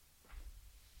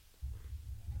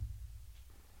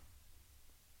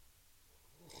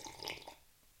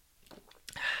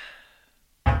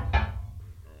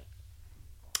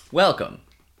Welcome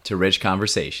to Rich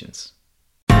Conversations.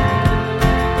 I'm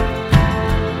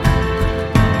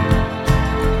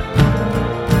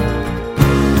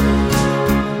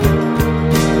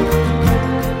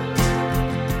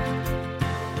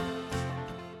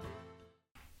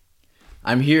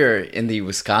here in the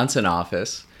Wisconsin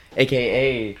office,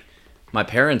 aka my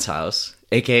parents' house,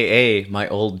 aka my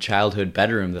old childhood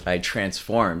bedroom that I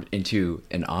transformed into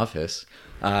an office.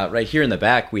 Right here in the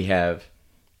back, we have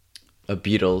a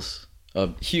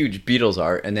huge Beatles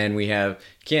art, and then we have,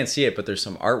 you can't see it, but there's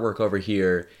some artwork over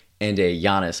here and a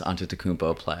Giannis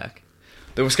Antetokounmpo plaque.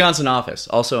 The Wisconsin office,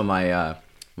 also my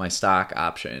stock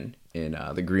option in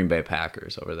the Green Bay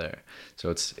Packers over there. So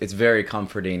it's very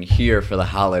comforting here for the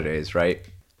holidays, right?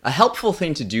 A helpful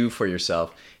thing to do for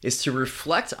yourself is to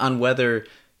reflect on whether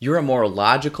you're a more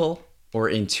logical or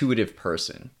intuitive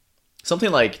person.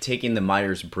 Something like taking the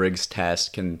Myers-Briggs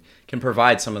test can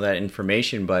provide some of that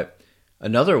information, but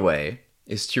another way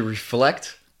is to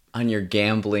reflect on your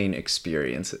gambling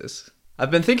experiences.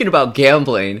 I've been thinking about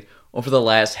gambling over the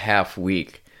last half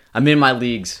week. I'm in my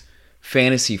league's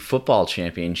fantasy football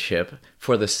championship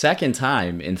for the second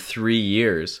time in 3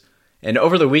 years. And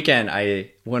over the weekend,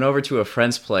 I went over to a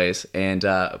friend's place and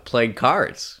played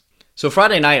cards. So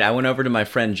Friday night, I went over to my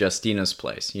friend Justina's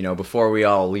place, before we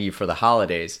all leave for the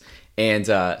holidays. And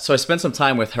so I spent some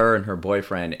time with her and her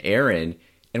boyfriend, Aaron,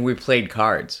 and we played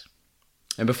cards.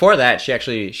 And before that,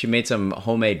 she made some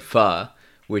homemade pho,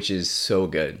 which is so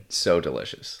good, so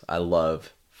delicious. I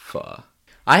love pho.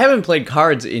 I haven't played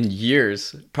cards in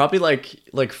years, probably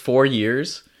like 4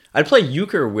 years. I'd play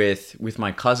euchre with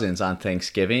my cousins on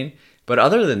Thanksgiving, but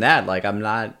other than that, I'm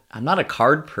not a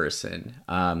card person.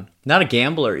 Not a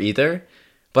gambler either,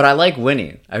 but I like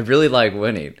winning. I really like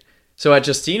winning. So at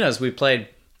Justina's, we played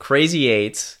Crazy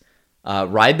Eights,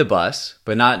 Ride the Bus,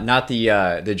 but not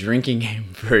the drinking game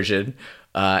version,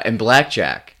 and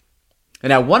Blackjack.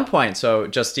 And at one point, so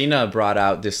Justina brought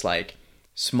out this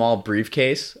small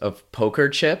briefcase of poker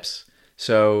chips.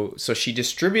 So she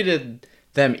distributed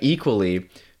them equally,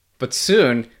 but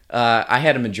soon I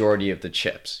had a majority of the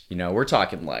chips. We're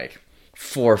talking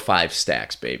 4 or 5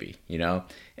 stacks, baby.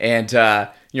 And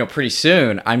pretty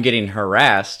soon I'm getting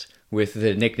harassed with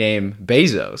the nickname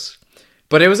Bezos.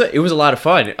 But it was a lot of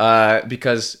fun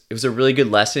because it was a really good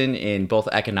lesson in both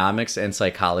economics and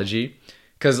psychology.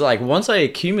 Because once I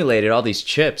accumulated all these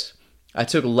chips, I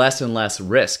took less and less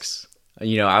risks.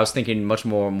 I was thinking much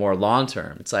more long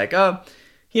term. It's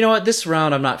you know what? This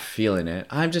round I'm not feeling it.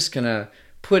 I'm just gonna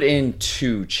put in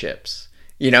 2 chips.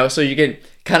 So you can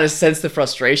kind of sense the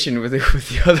frustration with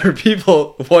the other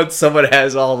people once someone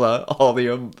has all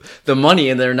the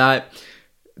money and they're not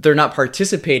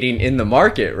participating in the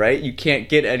market, right? You can't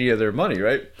get any of their money,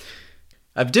 right?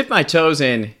 I've dipped my toes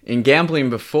in gambling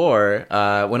before.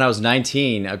 When I was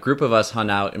 19, a group of us hung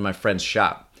out in my friend's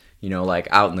shop,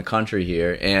 out in the country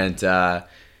here. And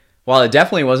while it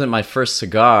definitely wasn't my first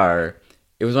cigar,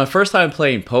 it was my first time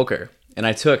playing poker. And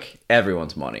I took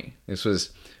everyone's money. This was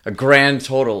a grand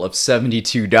total of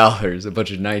 $72, a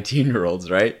bunch of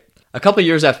 19-year-olds, right? A couple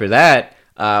years after that,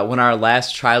 when our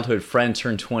last childhood friend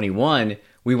turned 21,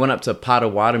 we went up to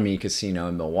Potawatomi Casino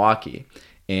in Milwaukee.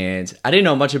 And I didn't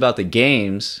know much about the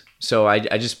games, so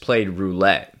I just played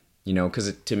roulette,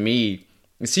 because to me,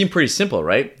 it seemed pretty simple,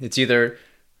 right? It's either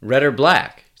red or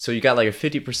black. So you got a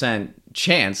 50%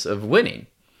 chance of winning.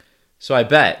 So I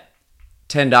bet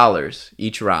 $10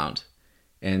 each round.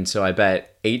 And so I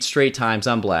bet 8 straight times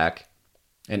on black,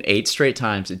 and 8 straight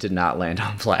times it did not land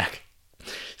on black.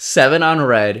 7 on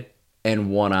red,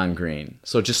 and 1 on green.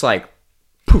 So just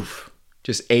poof,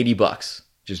 just $80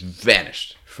 just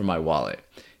vanished from my wallet.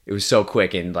 It was so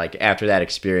quick, and after that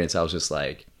experience, I was just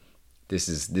this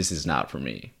is not for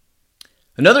me.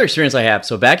 Another experience I have,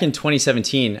 so back in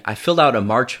 2017, I filled out a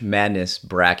March Madness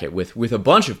bracket with a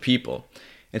bunch of people.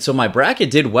 And so my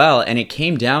bracket did well, and it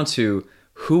came down to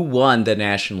who won the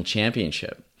national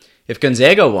championship. If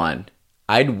Gonzaga won,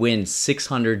 I'd win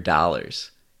 $600.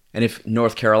 And if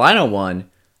North Carolina won,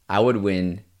 I would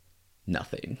win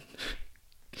nothing.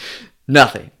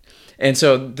 Nothing. And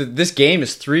so this game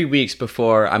is 3 weeks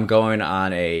before I'm going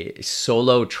on a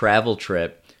solo travel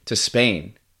trip to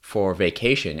Spain for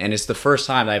vacation. And it's the first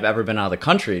time I've ever been out of the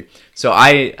country. So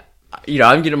I'm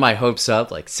getting my hopes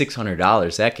up,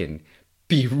 $600. That can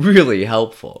be really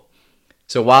helpful.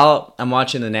 So while I'm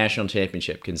watching the national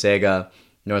championship, Gonzaga,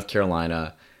 North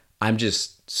Carolina, I'm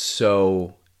just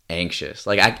so anxious.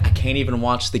 I can't even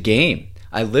watch the game.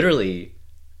 I literally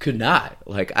could not.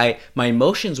 My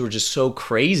emotions were just so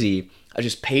crazy. I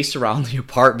just paced around the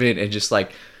apartment and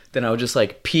then I would just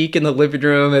peek in the living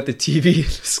room at the TV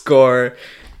score,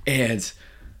 and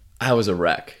I was a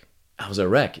wreck. I was a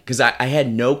wreck because I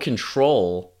had no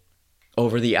control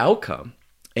over the outcome.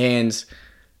 And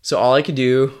so all I could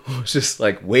do was just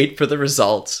like wait for the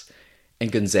results,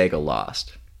 and Gonzaga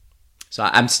lost. So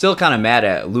I'm still kind of mad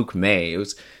at Luke May.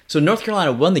 So North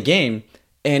Carolina won the game,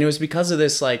 and it was because of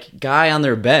this like guy on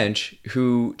their bench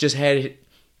who just had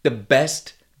the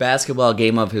best basketball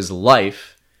game of his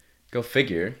life. Go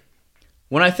figure.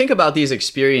 When I think about these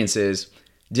experiences,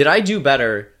 did I do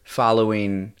better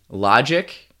following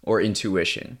logic or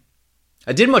intuition?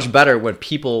 I did much better when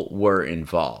people were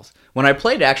involved. When I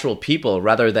played actual people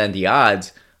rather than the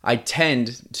odds, I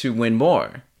tend to win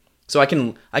more. So I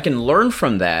can learn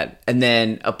from that and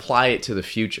then apply it to the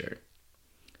future.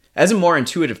 As a more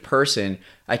intuitive person,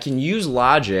 I can use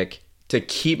logic to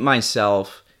keep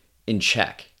myself in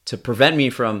check, to prevent me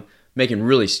from making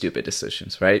really stupid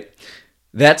decisions, right?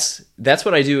 That's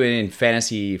what I do in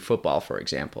fantasy football, for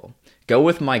example. Go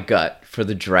with my gut for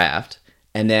the draft,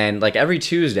 and then like every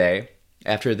Tuesday,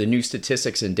 after the new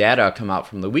statistics and data come out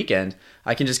from the weekend,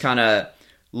 I can just kind of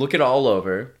look it all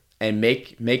over and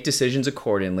make decisions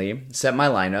accordingly, set my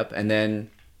lineup, and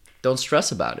then don't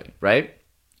stress about it, right?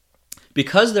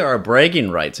 Because there are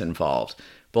bragging rights involved,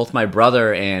 both my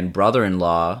brother and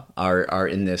brother-in-law are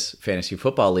in this fantasy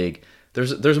football league.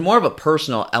 There's more of a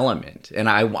personal element, and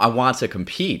I want to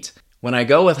compete. When I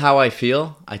go with how I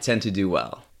feel, I tend to do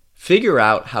well. Figure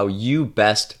out how you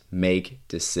best make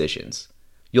decisions.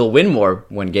 You'll win more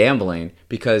when gambling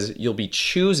because you'll be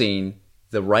choosing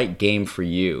the right game for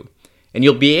you. And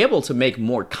you'll be able to make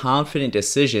more confident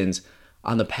decisions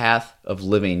on the path of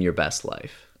living your best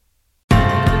life.